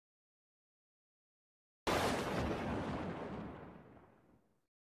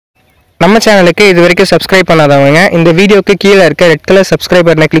நம்ம சேனலுக்கு இது வரைக்கும் சப்ஸ்கிரைப் பண்ணாதவங்க இந்த வீடியோக்கு கீழே இருக்க ரெட் கலர் சப்ஸ்கிரைப்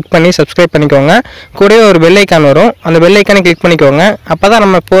பட்டனை கிளிக் பண்ணி சப்ஸ்கிரைப் பண்ணிக்கோங்க. கூடவே ஒரு பெல் ஐக்கான் வரும், அந்த பெல் ஐக்கானை கிளிக் பண்ணிக்கோங்க. அப்போ தான்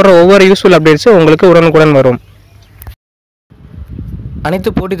நம்ம போடுற ஒவ்வொரு யூஸ்ஃபுல் அப்டேட்ஸும் உங்களுக்கு உடனுக்குடன் வரும். அனைத்து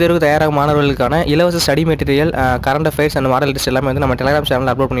போட்டித் தேர்வு தயாராகும் மாணவர்களுக்கான இலவச study material, current affairs and model list எல்லாமே வந்து நம்ம டெலிகிராம்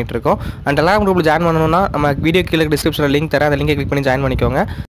சேனலில் அப்லோட் பண்ணிட்டு இருக்கோம். அந்த டெலிகிராம் குரூப்பில் ஜாயின் பண்ணணும்னா நம்ம வீடியோ கீழே டிஸ்கிரிப்ஷனில் லிங்க் தரேன், அந்த லிங்கை கிளிக் பண்ணி ஜாயின் பண்ணிக்கோங்க.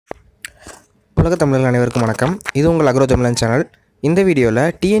 உலக தமிழர்கள் அனைவருக்கும் வணக்கம். இது உங்கள் அக்ரோ தமிழன் சேனல். இந்த வீடியோவில்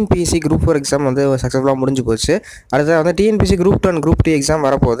TNPSC குரூப் 4 எக்ஸாம் வந்து சக்ஸஸ்ஃபுல்லாக முடிஞ்சு போச்சு. அடுத்து வந்து TNPSC group 2 and group 3 exam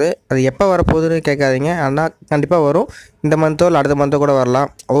வரப்போகுது. அது எப்போ வரப்போகுதுன்னு கேட்காதீங்க, ஆனால் கண்டிப்பாக வரும். இந்த மந்த்தோ இல்லை அடுத்த மந்த்தோ கூட வரலாம்.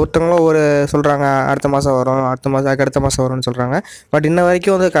 ஒவ்வொருத்தவங்களும் ஒரு சொல்கிறாங்க, அடுத்த மாதம் வரும், அடுத்த மாதம் வரும்னு சொல்கிறாங்க. பட் இன்ன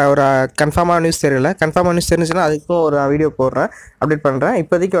வரைக்கும் வந்து ஒரு கன்ஃபார்மான நியூஸ் தெரியல. கன்ஃபார்மான நியூஸ் தெரிஞ்சுன்னா அதுக்கும் ஒரு வீடியோ போடுறேன், அப்டேட் பண்ணுறேன்.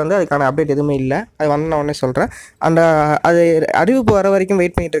 இப்போதைக்கு வந்து அதுக்கான அப்டேட் எதுவுமே இல்லை. அது வந்து நான் உடனே சொல்கிறேன். அது அறிவிப்பு வர வரைக்கும்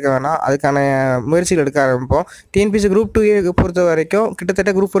வெயிட் பண்ணிகிட்டு இருக்க வேணாம், அதுக்கான முயற்சிகள் எடுக்க ஆரம்பிப்போம். TNPSC குரூப் 2 பொறுத்த வரைக்கும்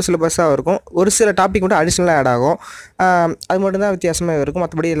கிட்டத்தட்ட குரூப் 4 சிலபஸாக இருக்கும். ஒரு சில டாபிக் மட்டும் அடிஷ்னலாக ஆட் ஆகும். அது மட்டும்தான் வித்தியாசமாக இருக்கும்,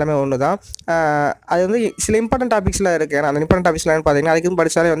 மற்றபடி எல்லாமே ஒன்று தான். அது வந்து சில இம்பார்ட்டன்ட் டாபிக்ஸ்லாம் இருக்குது. ஏன்னா அந்த இம்பார்ட்டன்ட் டாபிக்ஸ்லாம் பார்த்தீங்கன்னா அதுக்கு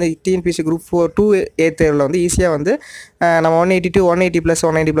படித்தாலே வந்து TNPSC குரூப் 2A தேர்வில் வந்து ஈஸியாக வந்து நம்ம 182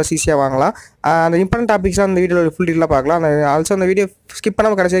 180+190+ ஈஸியாக வாங்கலாம். அந்த இம்பார்ட்டன்ட் டாபிக்ஸ்லாம் அந்த வீடியோவில் ஃபுல் டீட்டெயிலாக பார்க்கலாம். ஆல்சோ அந்த வீடியோ ஸ்கிப்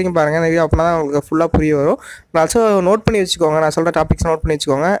பண்ணாமல் கடைசி வரைக்கும் பாருங்கள். அந்த வீடியோ அப்படின்னா தான் உங்களுக்கு ஃபுல்லாக புரிய வரும். ஆல்சோ நோட் பண்ணி வச்சுக்கோங்க, நான் சொல்கிற டாபிக்ஸ் நோட் பண்ணி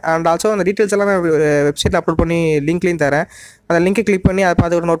வச்சுக்கோங்க. அண்ட் ஆல்சோ அந்த டீட்டெயில்ஸ் எல்லாம் நான் ஒரு வெப்சைட்டில் அப்லோட் பண்ணி லிங்க்லையும் தரேன். அந்த லிங்கை கிளிக் பண்ணி அதை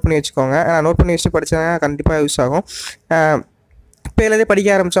பார்த்து கூட நோட் பண்ணி வச்சுக்கோங்க. நோட் பண்ணி வச்சுட்டு படித்தா கண்டிப்பாக யூஸ் ஆகும். இப்போ எல்லாத்தையும் படிக்க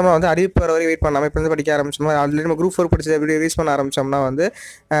ஆரம்பித்தோம்னா வந்து அறிவிப்பு வர வரை வெயிட் பண்ணாமல் இப்போ வந்து படிக்க ஆரம்பிச்சோம்னா ஆல்ரெடி நம்ம குரூப் 4 படிச்ச வீடியோ ரிலீஸ் பண்ண ஆரம்பித்தோம்னா வந்து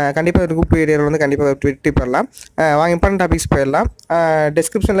கண்டிப்பாக குரூப் வீடியோவில் வந்து கண்டிப்பாக வெற்றி பெறலாம். வாங்க இம்பார்ட்டன்ட் டாபிக்ஸ் போயிடலாம்.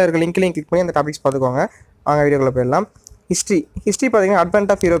 டிஸ்கிரிப்ஷனில் இருக்க லிங்க்லையும் கிளிக் பண்ணி அந்த டாபிக்ஸ் பார்த்துக்கோங்க. வாங்க வீடியோக்குள்ளே போயிடலாம். ஹிஸ்ட்ரி பார்த்தீங்கன்னா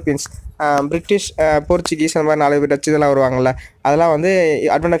advent of Europeans, British, Portuguese அந்த மாதிரி 4 பேர் டச் இதெல்லாம் வருவாங்கள்ல, அதெல்லாம் வந்து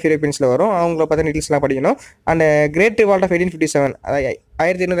அட்வென்ட் ஆஃப் யூரோப்பியன்ஸில் வரும். அவங்கள பற்றி டீட்டெயில்ஸ்லாம் படிக்கணும். அண்ட் கிரேட் ரிவால்ட் ஆஃப் 1857,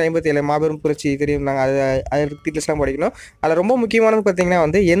 1857 மாபெரும் புரட்சி தெரியும். நாங்கள் அது டீட்டெயில்ஸ்லாம் படிக்கணும். அதில் ரொம்ப முக்கியமானது பார்த்தீங்கன்னா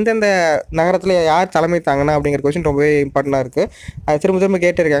வந்து எந்தெந்த நகரத்தில் யார் தலைமை தாங்கினா அப்படிங்கிற கொஸ்டின் ரொம்பவே இம்பார்ட்டண்ட்டாக இருக்குது. அது திரும்ப திரும்ப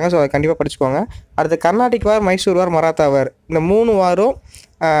கேட்டிருக்காங்க. ஸோ அதை கண்டிப்பாக படிச்சுக்கோங்க. அடுத்து கர்நாடிக் வார், மைசூர் வார், மராத்தா வார், இந்த 3 வாரம்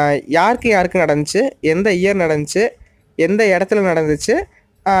யாருக்கு நடந்துச்சு, எந்த இயர் நடந்துச்சு, எந்த இடத்துல நடந்துச்சு,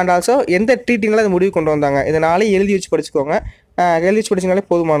 அண்ட் ஆல்சோ எந்த ட்ரீட்டிங்கில் அது முடிவு கொண்டு வந்தாங்க, இதனால எழுதி வச்சு படிச்சுக்கோங்க. எழுதி வச்சு படிச்சிங்கனாலே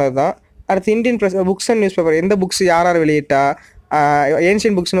போதுமானது தான். அடுத்து Indian press, books and news paper, எந்த புக்ஸ் யார் வெளியிட்டா,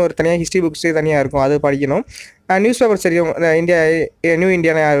 ஏன்ஷியன் புக்ஸ்னு ஒரு தனியாக, ஹிஸ்ட்ரி புக்ஸ் தனியாக இருக்கும், அது படிக்கணும். நியூஸ் பேப்பர் தெரியும், நியூ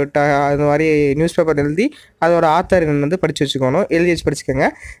இந்தியானா விட்டா அது மாதிரி நியூஸ் பேப்பர் எழுதி அதோட ஆத்தர் வந்து படித்து வச்சுக்கணும், எழுதி வச்சு படிச்சுக்கோங்க.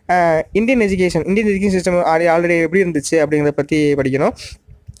 இந்தியன் எஜுகேஷன் சிஸ்டம் ஆல்ரெடி எப்படி இருந்துச்சு அப்படிங்கிறத பற்றி படிக்கணும்.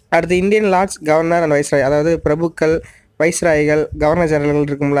 அடுத்து Indian Lord's, governor and viceroy, அதாவது பிரபுக்கள், வைஸ்ராய்கள், கவர்னர் ஜெனரல்கள்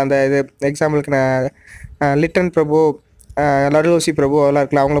இருக்கும்ல, அந்த இது எக்ஸாம்பிளுக்கு நான் லிட்டன் பிரபு, லடோசி பிரபு அதெல்லாம்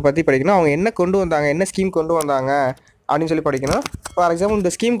இருக்குல்ல, அவங்கள பற்றி படிக்கணும். அவங்க என்ன கொண்டு வந்தாங்க, என்ன ஸ்கீம் கொண்டு வந்தாங்க அப்படின்னு சொல்லி படிக்கணும். ஃபார் எக்ஸாம்பிள்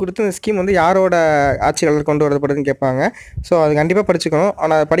இந்த ஸ்கீம் கொடுத்து இந்த ஸ்கீம் வந்து யாரோட ஆட்சியாளர் கொண்டு வரப்படுதுன்னு கேட்பாங்க. ஸோ அது கண்டிப்பாக படிச்சுக்கணும்.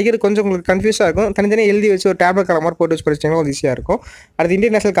 ஆனால் படிக்கிறது கொஞ்சம் உங்களுக்கு கன்ஃபியூஸாக இருக்கும். தனித்தனியாக எழுதி வச்சு ஒரு டேப்லெட் கலர் மாதிரி போட்டு வச்சு படிச்சிங்கன்னா கொஞ்சம் ஈஸியாக இருக்கும். அடுத்து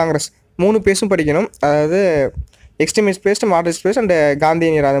இந்தியன் நேஷனல் காங்கிரஸ் 3 பேஸும் படிக்கணும். அதாவது extremist paste, moderate paste and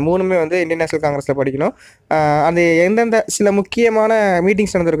காந்தியனியர், அந்த 3மே வந்து இந்தியன் நேஷனல் காங்கிரஸில் படிக்கணும். அந்த எந்தெந்த சில முக்கியமான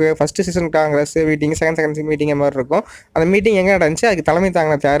மீட்டிங்ஸ் நடந்திருக்கு, first session Congress meeting, second meeting மாதிரி இருக்கும். அந்த மீட்டிங் எங்கே நடந்துச்சு, அதுக்கு தலைமை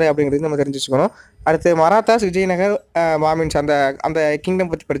தாங்கினது யார் அப்படிங்கிறது நம்ம தெரிஞ்சு வச்சுக்கணும். அடுத்து மராத்தாஸ், விஜயநகர், மாமின்ஸ், அந்த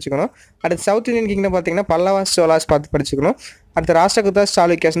கிங்டம் பற்றி படிச்சுக்கணும். அடுத்து சவுத் இந்தியன் கிங்டம் பார்த்தீங்கன்னா பல்லவாஸ், சோலாஸ் பார்த்து படிச்சுக்கணும். அடுத்து ராஷ்டிரகுதாஸ்,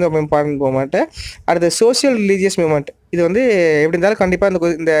 சாளுக்கியாஸ் வந்து ரொம்ப இம்பார்ட்டன்ட் மூவ்மெண்ட். அடுத்து சோசியல் ரிலீஜியஸ் மூவ்மெண்ட், இது வந்து எப்படி இருந்தாலும் கண்டிப்பாக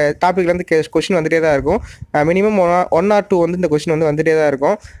இந்த டாப்பிக்லேருந்து கொஸ்டின் வந்துகிட்டே தான் இருக்கும். மினிமம் 1 or 2 வந்து இந்த கொஸ்டின் வந்து வந்துகிட்டே தான்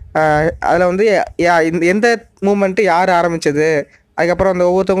இருக்கும். அதில் வந்து எந்த மூவ்மெண்ட்டு யார் ஆரம்பித்தது, அதுக்கப்புறம் அந்த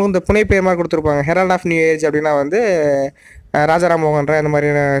ஒவ்வொருத்தவங்களும் இந்த புனை பேர் மாதிரி கொடுத்துருப்பாங்க. ஹெரால்ட் ஆஃப் நியூ ஏஜ் அப்படின்னா வந்து ராஜாராம் மோகன் ராய், அந்த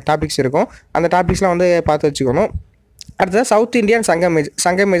மாதிரியான டாபிக்ஸ் இருக்கும். அந்த டாபிக்ஸ்லாம் வந்து பார்த்து வச்சுக்கணும். அடுத்தது சவுத் இந்தியன்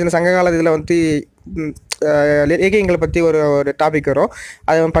சங்கமேஜ் சங்ககால இதில் வந்து இலக்கியங்களை பற்றி ஒரு டாபிக் வரும்,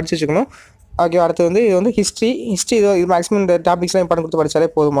 அதை படித்து வச்சுக்கணும். ஓகே. அடுத்து வந்து இது வந்து ஹிஸ்ட்ரி இது மேக்ஸிமம் இந்த டாபிக்ஸ்லாம் இம்பார்ட்டன் கொடுத்து படித்தாலே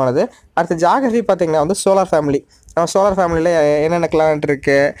போதுமானது. அடுத்து ஜியாகிரஃபி பார்த்தீங்கன்னா வந்து சோலார் ஃபேமிலியில் என்னென்ன பிளானட்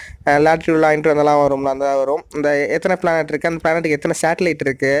இருக்குது, லேட்டிடியூட் லாங்கிடியூட் அதெல்லாம் வரும்ல, அந்த வரும். இந்த எத்தனை பிளானட் இருக்குது, அந்த பிளானட்டுக்கு எத்தனை சேட்டலைட்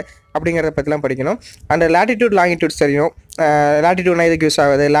இருக்குது அப்படிங்கிறத பற்றிலாம் படிக்கணும். அண்ட் லேட்டிடியூட் லாங்கிடியூட்ஸ் தெரியும். லேட்டிடியூட்னா எதுக்கு யூஸ்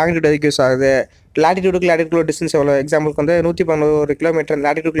ஆகுது, லாங்கிடியூட் எதுக்கு யூஸ் ஆகுது, லேட்டிடியூடுக்கு டிஸ்டன்ஸ் எவ்வளோ, எக்ஸாம்பிளுக்கு வந்து 111 கிலோமீட்டர்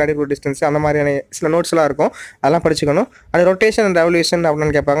லேட்டிடியூட் டிஸ்டன்ஸ், அந்த மாதிரியான சில நோட்ஸ்லாம் இருக்கும், அதெல்லாம் படிச்சுக்கணும். அது ரொட்டேஷன் அண்ட் ரெவல்யூஷன்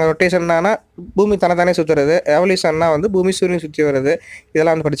அப்படின்னு கேட்பாங்க. ரொட்டேஷன்னா பூமி தனத்தானே சுற்றுறது, ரெவல்யூஷன்னா வந்து பூமி சூரியன் சுற்றி வருது,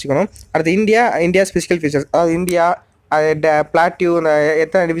 இதெல்லாம் வந்து படிச்சுக்கணும். அடுத்து இந்தியாஸ் ஃபிசிக்கல் ஃபீச்சர்ஸ், அதாவது இந்தியா பிளாட்டியூ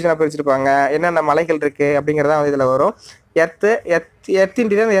எத்தனை டிவிஷனாக பிரிச்சிருப்பாங்க, என்னென்ன மலைகள் இருக்குது அப்படிங்கிறதான் வந்து இதில் வரும். எர்த்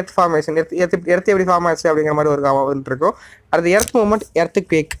எர்த் ஃபார்மேஷன், எர்த் எப்படி ஃபார்ம் ஆச்சு அப்படிங்கிற மாதிரி ஒரு இருக்கும். அடுத்து எர்த் மூவ்மெண்ட், எர்த்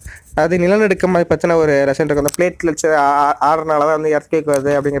குவேக், அது நிலநடுக்கம் அது பற்றின ஒரு லெசன் இருக்கும். அந்த பிளேட்லெட்ஸ் ஆறுனால தான் வந்து எர்த் குவேக்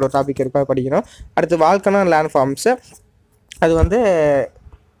வருது அப்படிங்கிற ஒரு டாபிக் இருக்கும், அது படிக்கணும். அடுத்து வால்கனோ லேண்ட் ஃபார்ம்ஸு, அது வந்து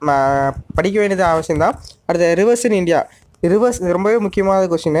படிக்க வேண்டியது அவசியம் தான். அடுத்து ரிவர்ஸ் இன் இந்தியா. ரிவர்ஸ் ரொம்பவே முக்கியமான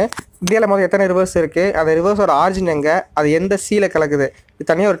கொஸ்டின். இந்தியாவில் மொத்தம் எத்தனை ரிவர்ஸ் இருக்குது, அந்த ரிவர்ஸோட ஆரிஜின் எங்கே, அது எந்த சீல கலக்குது, இது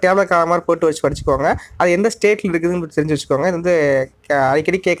தனியாக ஒரு டேப்லெட் கால மாதிரி போட்டு வச்சு படிச்சுக்கோங்க. அது எந்த ஸ்டேட்டில் இருக்குதுன்னு தெரிஞ்சு வச்சுக்கோங்க. இது வந்து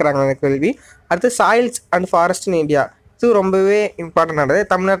அடிக்கடி கேட்குறாங்க அந்த கேள்வி. அடுத்து soils and forest in India, இது ரொம்பவே இம்பார்ட்டன்டானது.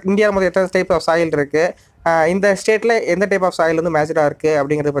 இந்தியாவில் மொத்தம் எத்தனை டைப் ஆஃப் சாயில் இருக்குது, இந்த ஸ்டேட்டில் எந்த டைப் ஆஃப் சாயில் வந்து மேஜராக இருக்குது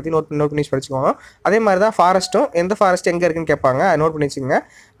அப்படிங்கிறத பற்றி நோட் பண்ணி படிச்சுக்கோங்க. அதே மாதிரி தான் ஃபாரஸ்ட்டும், எந்த ஃபாரஸ்ட் எங்கே இருக்குன்னு கேட்பாங்க, அதை நோட் பண்ணி வச்சுக்கோங்க.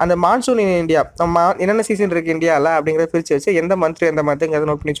 அந்த மான்சூன் இன் இந்தியா, என்னென்ன சீசன் இருக்குது இந்தியாவில் அப்படிங்கிறத பிரித்து வச்சு எந்த மந்த்துங்கிறத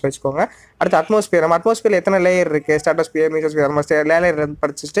நோட் பண்ணி வச்சுக்கோங்க. அடுத்து அட்மாஸ்பியர், நம்ம அட்மாஸ்பியர் எத்தனை லேயர் இருக்குது, ஸ்ட்ராட்டோஸ்பியர், மீசோஸ்பியர், அந்த மாதிரி லேயர்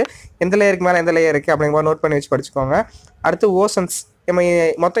படிச்சுட்டு எந்த லேயருக்கு மேலே எந்த லேயர் இருக்குது அப்படிங்கிற நோட் பண்ணி வச்சு படிச்சுக்கோங்க. அடுத்து ஓசன்ஸ், நம்ம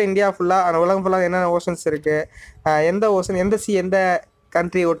மொத்தம் இந்தியா ஃபுல்லாக, அந்த உலகம் ஃபுல்லாக என்னென்ன ஓசன்ஸ் இருக்குது, எந்த ஓசன் எந்த எந்த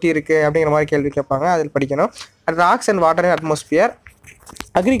கண்ட்ரி ஒட்டி இருக்குது அப்படிங்கிற மாதிரி கேள்வி கேட்பாங்க, அதில் படிக்கணும். Rocks and water and atmosphere.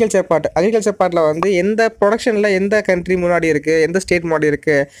 Agriculture பார்ட்டில் வந்து எந்த ப்ரொடக்ஷனில் எந்த கண்ட்ரி முன்னாடி இருக்குது, எந்த ஸ்டேட் முன்னாடி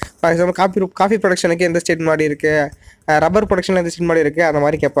இருக்குது. ஃபார் எக்ஸாம்பிள் காஃபி ப்ரொடக்ஷனுக்கு எந்த ஸ்டேட் முன்னாடி இருக்குது, ரப்பர் ப்ரொடக்ஷனில் எந்த ஸ்டேட் முன்னாடி இருக்குது, அந்த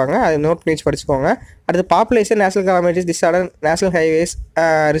மாதிரி கேட்பாங்க, அதை நோட் பண்ணி படிச்சுக்கோங்க. அடுத்து population, national calamities, disorder, national highways,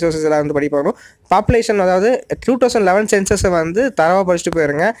 resources எல்லாம் வந்து படிக்கணும். பாப்புலேஷன் அதாவது 2011 சென்சஸை வந்து தரவாக படிச்சுட்டு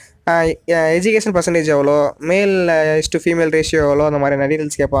போயிருங்க. எஜுகேஷன் பர்சன்டேஜ் எவ்வளோ, மேல் டு ஃபீமேல் ரேஷியோ எவ்வளோ, அந்த மாதிரி நிறைய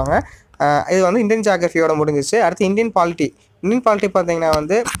டீல்ஸ் கேட்பாங்க. இது வந்து இந்தியன் ஜியாகிரஃபியோட முடிஞ்சிச்சு. அடுத்து இந்தியன் பாலிட்டி பார்த்தீங்கன்னா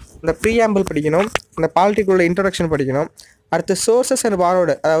வந்து இந்த ப்ரீஆம்பிள் படிக்கணும், இந்த பாலிட்டிக்குள்ள இன்ட்ரொடக்ஷன் படிக்கணும். அடுத்து சோர்சஸ் அண்ட்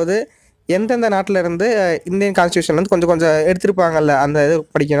பாரோடு, அதாவது எந்தெந்த நாட்டில் இருந்து இந்தியன் கான்ஸ்டியூஷன் வந்து கொஞ்சம் எடுத்திருப்பாங்கல்ல, அந்த இது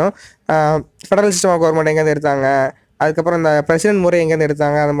படிக்கணும். ஃபெடரல் சிஸ்டம் ஆஃப் கவர்மெண்ட் எங்கேருந்து எடுத்தாங்க, அதுக்கப்புறம் இந்த பிரசிடென்ட் முறை எங்கேருந்து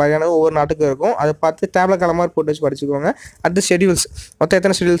எடுத்தாங்க, அந்த மாதிரியான ஒவ்வொரு நாட்டுக்கும் இருக்கும். அதை பார்த்து டேப்லெட் காலமாக போட்டு வச்சு படிச்சுக்கோங்க. அடுத்து ஷெடியூல்ஸ், மொத்தம்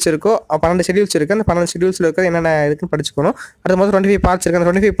எத்தனை ஷெடியூல்ஸ் இருக்கோ 12 ஷெடியூல்ஸ் இருக்குது. அந்த 12 ஷெடியூல்ஸில் இருக்கிறது என்னென்ன இருக்குன்னு படிச்சுக்கணும். அடுத்து மொத்தம் 25 பார்ட்ஸ் இருக்குது.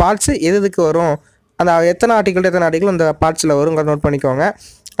 அந்த 25 பார்ட்ஸ் எதுக்கு வரும், அந்த எத்தனை ஆர்டிக்கல் அந்த பார்ட்ஸில் வருங்கிறத நோட் பண்ணிக்கோங்க.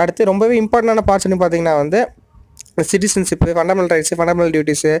 அடுத்து ரொம்பவே இம்பார்ட்டண்டான பார்ட்ஸ்னு பார்த்தீங்கன்னா வந்து citizenship, fundamental rights, fundamental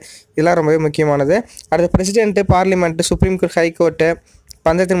duties, இதெல்லாம் ரொம்பவே முக்கியமானது. அடுத்து president, parliament, supreme court, high court,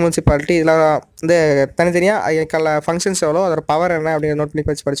 panchayat municipality, இதெல்லாம் வந்து தனித்தனியாக ஃபங்க்ஷன்ஸ் எவ்வளோ, அதோட பவர் என்ன அப்படிங்கிற நோட்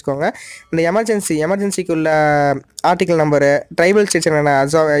பண்ணி படிச்சுக்கோங்க. இந்த எமர்ஜென்சிக்கு உள்ள ஆர்டிக்கல் நம்பரு, ட்ரைபல் ஸ்டேட்ஸ் என்னென்ன,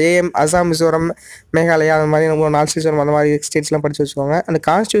 அசாம், மிசோரம், மேகாலயா, அந்த மாதிரி 4 ஸ்டேட்ஸ் அந்த மாதிரி ஸ்டேட்ஸ்லாம் படித்து வச்சுக்கோங்க. அந்த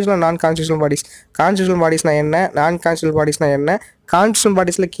கான்ஸ்டியூஷனல், நான் கான்ஸ்டியூஷனல் பாடிஸ்னால் என்ன, நான் கான்ஸ்டியூஷனல் பாடிஸ்னால் என்ன, கான்ஸ்டியூஷனல்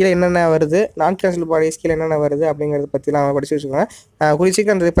பாடிஸில் கீழே என்னென்ன வருது, நான் கான்ஸ்டியூஷனல் பாடிஸ் கீழே என்னென்ன வருது அப்படிங்கிறத பற்றிலாம் படித்து வச்சுக்கோங்க.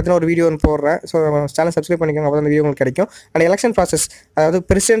 குறிச்சிக்கு அந்த பற்றின ஒரு வீடியோ ஒன்று போடுறேன். ஸோ சேனல் சப்ஸ்கிரைப் பண்ணிக்கோங்க, அப்போ அந்த வீடியோ உங்களுக்கு கிடைக்கும். அண்ட் எலெக்ஷன் ப்ராசஸ், அதாவது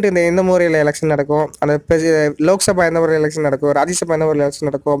பிரசிடென்ட் எந்த முறையில் எலெக்ஷன் நடக்கும், அந்த லோக்சபா எந்த முறையில் எலெக்ஷன் நடக்கும், ராஜ்யசபா எந்த முறையில் எலெக்ஷன்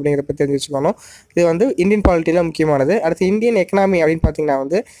நடக்கும் அப்படிங்கிறத பற்றி தெரிஞ்சு வச்சுக்கணும். இது வந்து இந்தியன் பாலிட்டியில் முக்கியமானது. அடுத்து இந்தியன் எக்கனாமி அப்படின்னு பார்த்தீங்கன்னா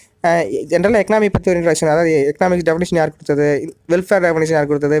வந்து ஜென்ரலாக எக்கனாமி பற்றி ஒரு இன்ட்ரடக்ஷன், அதாவது எக்கனாமிக் டெஃபினிஷன் யார் கொடுத்தது, வெல்ஃபேர் டெஃபினிஷன் யார்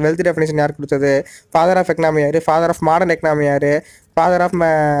கொடுத்தது, வெல்த் டெஃபினிஷன் யார் கொடுத்தது, ஃபாதர் ஆஃப் எக்கனாமி யார், ஃபாதர் ஆஃப் மாடர்ன் எக்கனாமி யார், ஃபாதர் ஆஃப்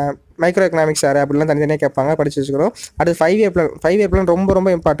மைக்ரோ எக்கனாமிக்ஸ் யார் அப்படிலாம் தனித்தனியாக கேட்பாங்க, படிச்சு வச்சுக்கிறோம். அடுத்து 5 இயர் பிளான் ரொம்ப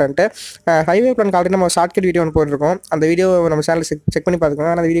இம்பார்ட்டன்ட்டு. 5 இயர் பிளான் ஆல்ரெடி நம்ம ஷார்ட்கட் வீடியோ ஒன்று போட்டிருக்கோம். அந்த வீடியோ நம்ம சேனல் செக் பண்ணி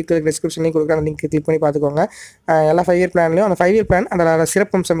பார்த்துக்கோங்க. அந்த வீடியோக்கு டிஸ்கிரிப்ஷன்லையும் கொடுக்குற அந்த லிங்க் கிளிக் பண்ணி பார்த்துக்கோங்க. எல்லா 5 இயர் பிளான்லையும் அந்த 5 இயர் பிளான் அதோட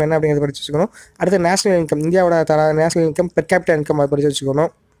சிறப்பம்சம் என்ன அப்படிங்கிறத படிச்சு வச்சுக்கணும். அடுத்து நேஷனல் இன்கம், இந்தியாவோட national income, per capital income, அதை படிச்சு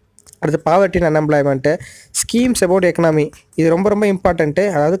வச்சுக்கணும். அடுத்து poverty and unemployment, schemes about economy, இது ரொம்ப இம்பார்ட்டன்ட்டு.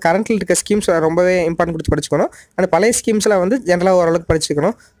 அதாவது கரண்ட்டில் இருக்க ஸ்கீம்ஸ் ரொம்பவே இம்பார்ட்டன்ட் கொடுத்து படிச்சுக்கணும். அந்த பழைய ஸ்கீம்ஸில் வந்து ஜென்ரலாக ஓரளவுக்கு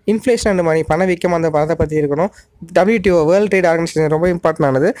படிச்சுக்கணும். இன்ஃப்ளேஷன் அண்ட் மணி, பணவீக்கம், அந்த பணத்தை பற்றி இருக்கணும். WTO, வேர்ல்டு ட்ரேட் ஆர்கனைசேஷன் ரொம்ப இம்பார்ட்டன்ட்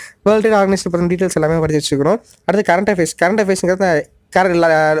ஆனது. வேர்ல்டு ட்ரேட் ஆர்கனைசேஷன் பற்றி டீட்டெயில்ஸ் எல்லாமே படிச்சு வச்சுக்கணும். அடுத்து கரண்ட் அஃபேர்ஸ்ங்கிறது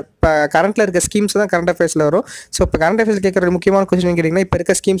இப்போ கரண்ட்டில் இருக்க ஸ்கீம்ஸ் தான் கரண்ட் அஃபேர்ஸில் வரும். ஸோ இப்போ கரண்ட் அஃபேர்ஸ் கேட்குற ஒரு முக்கியமான கொஸ்டின் கேட்டிங்கன்னா இப்போ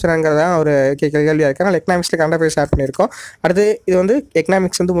இருக்க ஸ்கீம்ஸ் என்னங்கிறதான் ஒரு கேள்வியாக இருக்குது. அதனால் எக்கனாமிக்ஸில் கரண்ட் அஃபேர்ஸ் ஆட் பண்ணியிருக்கோம். அடுத்து இது வந்து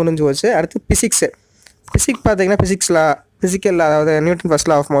எக்கனாமிக்ஸ் வந்து முடிஞ்சு போச்சு. அடுத்து ஃபிசிக்ஸ் பார்த்தீங்கன்னா ஃபிசிக்கல், அதாவது Newton first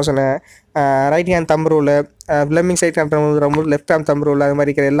law of மோஷனு, right hand them rule, Fleming's right hand rule, left hand them rule, அது மாதிரி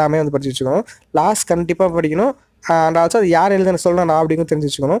இருக்கிற எல்லாமே வந்து படிச்சு வச்சுக்கணும். லாஸ் கண்டிப்பாக படிக்கணும். அண்ட் ஆல்சோ அது யார் எழுதுன்னு சொல்லணும் அப்படிங்கும் தெரிஞ்சு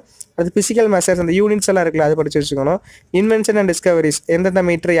வச்சுக்கணும். அது ஃபிசிக்கல் மெஷர்ஸ், அந்த யூனிட்ஸ் எல்லாம் இருக்குல்ல, அது படிச்சு வச்சுக்கணும். இன்வென்ஷன் அண்ட் டிஸ்கவரிஸ், எந்தெந்த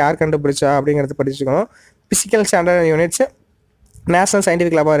மீட்டர் யார் கண்டுபிடிச்சா அப்படிங்கிறத படிச்சுக்கணும். Physical standard units, national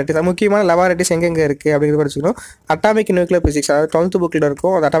scientific laboratories, முக்கியமான லெபார்ட்டரிஸ் எங்கெங்கே இருக்குது அப்படிங்கிறது படிச்சுக்கணும். அட்டாமிக் நியூக்ளியர் ஃபிசிக்ஸ், அதாவது 12th புக்கில்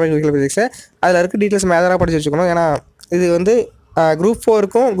இருக்கும் அந்த அட்டாமிக் நியூக்ளியர் ஃபிசிக்ஸ், அதில் இருக்க டீட்டெயில்ஸ் மேஜராக படிச்சு வச்சுக்கணும். ஏன்னா இது வந்து குரூப்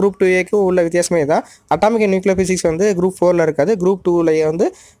 4க்கும் குரூப் 2A உள்ள வித்தியாசமே தான். அட்டாமிக் நியூக்ளியர் ஃபிசிக்ஸ் வந்து குரூப் 4ல் இருக்காது, குரூப் 2லேயே வந்து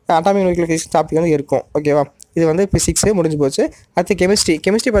அட்டாமிக் நியூக்ளியர் ஃபிசிக்ஸ் டாபிக் வந்து இருக்கும். ஓகேவா, இது வந்து ஃபிசிக்ஸு முடிஞ்சு போச்சு. அடுத்து கெமிஸ்ட்ரி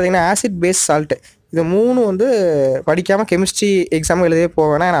பார்த்தீங்கன்னா ஆசிட் பேஸ் சால்ட், இது 3 வந்து படிக்காமல் கெமிஸ்ட்ரி எக்ஸாம் எழுதவே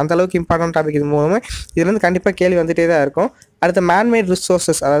போவேன். ஏன்னா அந்தளவுக்கு இம்பார்ட்டன்ட் டாபிக் இது 3மே. இதுலேருந்து கண்டிப்பாக கேள்வி வந்துகிட்டே தான் இருக்கும். அடுத்து மேன்மேட்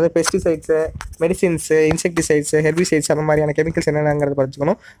ரிசோர்ஸஸ், அதாவது பெஸ்டிசைட்ஸு, மெடிசின்ஸு, இன்செக்டிசைட்ஸு, ஹெர்பிசைட்ஸ் அந்த மாதிரியான கெமிக்கல்ஸ் என்னென்னங்கிறது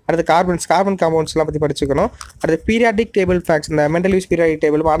படிச்சுக்கணும். அடுத்து கார்பன் காம்பவுண்ட்ஸ்லாம் பற்றி படிச்சுக்கணும். அடுத்து பீரியாடிக் டேபிள் ஃபேக்ட்ஸ், இந்த mental use periodic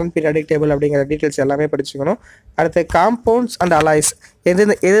table, modern periodic table அப்படிங்கிற டீட்டெயில்ஸ் எல்லாமே படிச்சுக்கணும். அடுத்து காம்பவுண்ட்ஸ் அண்ட் அலாய்ஸ்,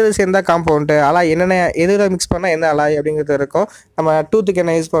 எது சேர்ந்தால் காம்பவுண்டு, அலாய் என்னென்ன எதில் மிக்ஸ் பண்ணால் என்ன அலாய் அப்படிங்கிறது இருக்கும். நம்ம டூத்துக்கு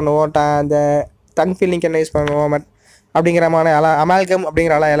என்ன யூஸ் பண்ணுவோம், அந்த டங் ஃபீலிங்க்கு என்ன யூஸ் பண்ணுவோம், அப்படிங்கிற மாதிரி அமால்கம்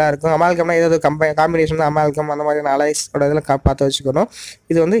அப்படிங்கிற அலாயெல்லாம் இருக்கும். அமால்கம்னா ஏதாவது காம்பினேஷன் அமால்கம் அந்த மாதிரியான அலாய்ஸோட இதெல்லாம் பார்த்து வச்சுக்கணும்.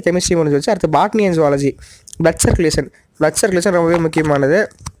 இது வந்து கெமிஸ்ட்ரி முடிஞ்சு வச்சு. அடுத்து botany and zoology, blood circulation ரொம்பவே முக்கியமானது.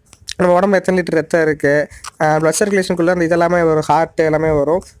 நம்ம உடம்பு எத்தனை லிட்டர் ரத்தம் இருக்குது, பிளட் சர்க்குலேஷனுக்குள்ளே அந்த இதெல்லாமே வரும், ஹார்ட் எல்லாமே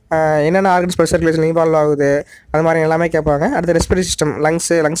வரும், என்னென்ன ஆர்கன்ஸ் பிளட் சர்க்குலேஷன் இன்வால்வ் ஆகுது அது மாதிரி எல்லாமே கேட்பாங்க. அடுத்து ரெஸ்பிரேட்டரி சிஸ்டம்,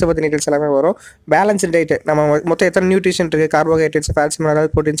 லங்ஸை பற்றி டீட்டெயில்ஸ் எல்லாமே வரும். பேலன்ஸ்டு டயட்டு, நம்ம மொத்தம் எத்தனை நியூட்ரிஷன் இருக்குது, கார்போஹைட்ரேட்ஸ், ஃபேட்ஸ், மினரல்,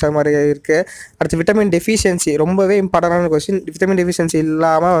 ப்ரோட்டீன்ஸ் அது மாதிரி இருக்குது. அடுத்து விட்டமின் டெஃபிஷியன்சி, ரொம்பவே இம்பார்ட்டண்டான கொஸ்டின். விட்டமின் டெஃபிஷியன்சி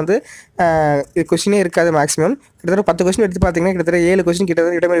இல்லாமல் வந்து இது கொஸ்டினே இருக்காது. மேக்ஸிமம் கிட்டத்தட்ட 10 கொஸ்டின் எடுத்து பார்த்தீங்கன்னா கிட்டத்தட்ட 7 கொஸ்டின்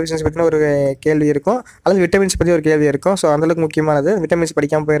கிட்டத்தட்ட விட்டமின் டெஃபிஷியன்சி பற்றின ஒரு கேள்வி இருக்கும், அல்லது விட்டமின்ஸ் பற்றி ஒரு கேள்வி இருக்கும். ஸோ அந்தளவுக்கு முக்கியமானது, விட்டமின்ஸ்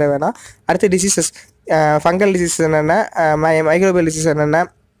படிக்காமல் போயிட வேணாம். அடுத்து டிசீசஸ், ஃபங்கல் டிசீஸ் என்னென்ன, மைக்ரோபியல் டிசீஸ் என்னென்ன,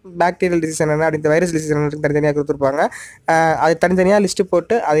 பாக்டீரியல் டிசீஸ் என்னென்ன, அப்படி வைரஸ் டிசீஸ் என்னென்னு தனித்தனியாக கொடுத்துருப்பாங்க. அது தனித்தனியாக லிஸ்ட்டு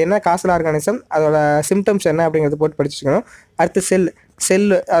போட்டு அது என்ன காசல் ஆர்கானிசம், அதோட சிம்டம்ஸ் என்ன அப்படிங்கிறது போட்டு படிச்சுக்கணும். அடுத்து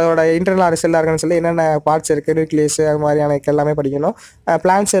செல்லு அதோட இன்டர்னல் செல் ஆர்கானிசத்தில் என்னென்ன பார்ட்ஸ் இருக்குது, நியூக்ளியஸ் அது மாதிரியான எல்லாமே படிக்கணும்.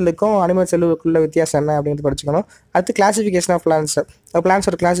 பிளான்ட் செல்லுக்கும் அனிமல் செல்லுக்குள்ள வித்தியாசம் என்ன அப்படிங்கிறது படிச்சுக்கணும். அடுத்து கிளாசிஃபிகேஷன் ஆஃப்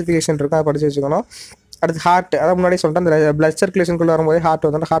பிளான்ஸோட கிளாசிஃபிகேஷன் இருக்கும், அதை படித்து வச்சுக்கணும். அடுத்து ஹார்ட், அதான் முன்னாடி சொல்லிட்டு அந்த பிளட் சர்க்குலேஷனுக்குள்ளே வரும்போது ஹார்ட்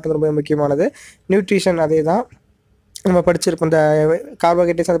வந்து ரொம்ப முக்கியமானது. நியூட்ரிஷன் அதே தான் நம்ம படிச்சிருப்போம். இந்த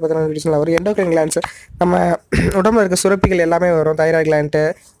கார்போஹைட்ரேட்ஸ் அதை பற்றின நியூட்ரிஷனில் வரும். எண்டோக்ரைன் கிளான்ஸ், நம்ம உடம்புல இருக்க சுரப்பிகள் எல்லாமே வரும், தைராய்டு கிளான்ட்டு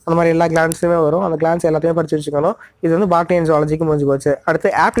அந்த மாதிரி எல்லா கிளான்ஸுமே வரும். அந்த கிளான்ஸ் எல்லாத்தையுமே படித்து வச்சுக்கணும். இது வந்து பாட்னி அண்ட் ஜுவாலஜிக்கு முடிஞ்சு போச்சு.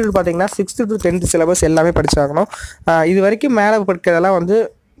 அடுத்து ஆப்டிடியூட் பார்த்தீங்கன்னா 6th to 10th சிலபஸ் எல்லாமே படிச்சாகணும். இது வரைக்கும் மேலே படிக்கிறதெல்லாம் வந்து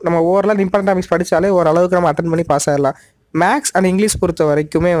நம்ம ஓவரால் இம்பார்ட்டன்ட் டாபிக்ஸ் படித்தாலே ஓரளவுக்கு நம்ம அட்டன் பண்ணி பாஸ் ஆகிடலாம். மேக்ஸ் அண்ட் இங்கிலீஷ் பொறுத்த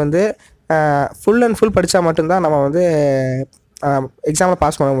வரைக்குமே வந்து ஃபுல் அண்ட் ஃபுல் படித்தா மட்டும்தான் நம்ம வந்து எக்ஸாமில்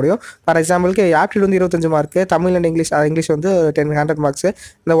பாஸ் பண்ண முடியும். ஃபார் எக்ஸாம்பிளுக்கு ஆப்டிடியூட் வந்து 25 மார்க்கு, தமிழ் அண்ட் இங்கிலீஷ் வந்து 100 மார்க்ஸு.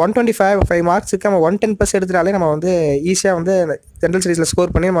 இந்த 125 மார்க்ஸுக்கு நம்ம 110 எடுத்துட்டாலே நம்ம வந்து ஈஸியாக வந்து ஜென்ரல் ஸ்டடீஸில்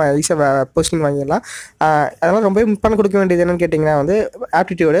ஸ்கோர் பண்ணி நம்ம ஈஸியாக போஸ்டிங் வாங்கிடலாம். அதனால் ரொம்ப இம்பார்ட்டன்ட் கொடுக்க வேண்டியது என்னென்னு கேட்டிங்கன்னா வந்து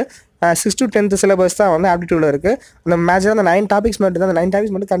aptitude 6th to 10th syllabus தான் வந்து ஆப்டிடியூடில் இருக்குது. அந்த மேஜராக அந்த 9 டாபிக்ஸ் மட்டும் தான். அந்த 9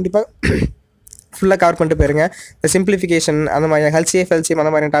 டாபிக்ஸ் மட்டும் கண்டிப்பாக ஃபுல்லாக கவர் பண்ணிட்டு போயிருங்க. இந்த சிம்பிளிஃபிகேஷன் அந்த மாதிரி ஹெல்சிஎம்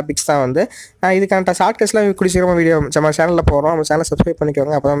அந்த மாதிரியான டாபிக்ஸ் தான் வந்து இதுக்கான ஷார்ட்கட்ஸ்லாம் குடிச்சிக்கிறோம் வீடியோ நம்ம சேனலில் போகிறோம். நம்ம சேனலை சப்ஸ்கிரைப்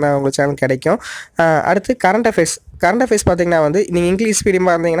பண்ணிக்கோங்க, அப்போ தான் உங்களுக்கு சேனல் கிடைக்கும். அடுத்து கரண்ட் அஃபேர்ஸ் பார்த்தீங்கன்னா வந்து நீங்கள் இங்கிலீஷ்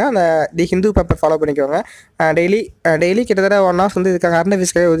மீடியமாக இருந்தீங்கன்னா அந்த தி ஹிந்து பேப்பர் ஃபாலோ பண்ணிக்கோங்க. டெய்லி கிட்டத்தட்ட 1 hours வந்து இதுக்காக கரண்ட்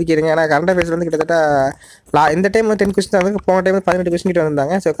அஃபேர்ஸ்க்காக ஒதுக்கிடுங்க. ஏன்னா கரண்ட் அஃபேர்ஸ் வந்து கிட்டத்தட்ட இந்த டைம் 10 கொஸ்டின் வந்து போன டைம் 18 கொஸ்டின் கிட்ட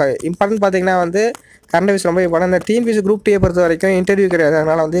வந்தாங்க. ஸோ இம்பார்ட்டன்ட் பார்த்தீங்கன்னா வந்து கரண்ட் அஃபேர்ஸ் ரொம்ப இம்பார்ட்டன்ட். இந்த TNPSC குரூப் டே பொறுத்த வரைக்கும் இன்டர்வியூ கிடையாது,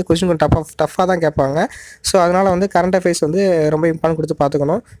 அதனால் வந்து கொஸ்டின் கொஞ்சம் டஃப்பாக தான் கேட்பாங்க. ஸோ அதனால் வந்து கரண்ட் அஃபேர்ஸ் வந்து ரொம்ப இம்பார்ட்டன்ட் கொடுத்து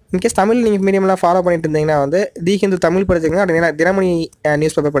பார்த்துக்கணும். இன்கேஸ் தமிழ் நீங்கள் மீடியம்லாம் ஃபாலோ பண்ணிட்டு இருந்தீங்கன்னா வந்து தி ஹிந்து தமிழ் படிச்சுக்கோங்க. அப்படி தினமணி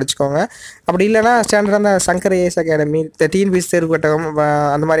நியூஸ் பேப்பர் படிச்சுக்கோங்க. அப்படி இல்லைனா ஸ்டாண்டர்டாக அந்த சங்கர் ஐஏஎஸ் அகாடமி, TNPSC தேர்வு கட்டகம்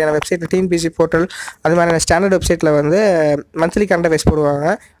அந்த மாதிரியான வெப்சைட்டில் TNPSC போர்ட்டல் அது மாதிரியான ஸ்டாண்டர்ட் வெப்சைட்டில் வந்து மந்த்லி கரண்ட் அஃபேர்ஸ் போடுவாங்க.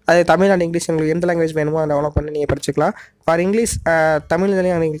 அது தமிழ் அண்ட் இங்கிலீஷ் உங்களுக்கு எந்த லாங்குவேஜ் வேணுமோ அதை டெவலப் பண்ணி நீங்கள் படிச்சுக்கலாம். ஃபார் இங்கிலீஷ்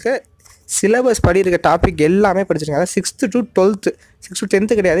தமிழ்லையும் உங்களுக்கு சிலபஸ் படி இருக்க டாபிக் எல்லாமே படிச்சிருங்க. அதாவது 6th to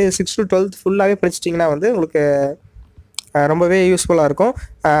 10th கிடையாது, 6th to 12th ஃபுல்லாகவே படிச்சிட்டிங்கன்னா வந்து உங்களுக்கு ரொம்பவே யூஸ்ஃபுல்லாக இருக்கும்.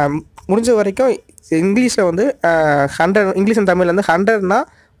 முடிஞ்ச வரைக்கும் இங்கிலீஷில் வந்து 100 இங்கிலீஷ் அண்ட் தமிழ் வந்து 100னா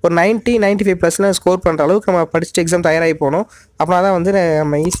ஒரு 95+ ஸ்கோர் பண்ணுற அளவுக்கு நம்ம படிச்சுட்டு எக்ஸாம் தயாராகி போகணும். அப்படின்னா தான் வந்து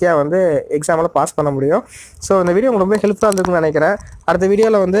நம்ம ஈஸியாக வந்து எக்ஸாமில் பாஸ் பண்ண முடியும். ஸோ இந்த வீடியோ உங்களுக்கு ரொம்ப ஹெல்ப்ஃபுல்லாக இருக்குன்னு நினைக்கிறேன். அடுத்த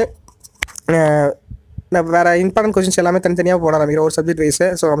வீடியோவில் வந்து நான் வேறு இம்பார்ட்டன்ட் கொஸ்டின்ஸ் எல்லாமே தனித்தனியாக போட ஆரம்பிக்கிறோம் ஒரு சப்ஜெக்ட் வைஸ்.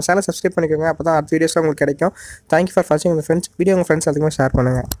 ஸோ நம்ம சேனல் சப்ஸ்கிரைப் பண்ணிக்கோங்க, அப்போ தான் அடுத்த வீடியோஸ்லாம் உங்களுக்கு கிடைக்கும். தேங்க்யூ ஃபார் வாட்சிங் உங்கள் ஃப்ரெண்ட்ஸ். வீடியோ உங்கள் ஃப்ரெண்ட்ஸ் அதிகமாக ஷேர்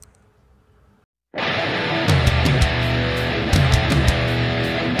பண்ணுங்கள்.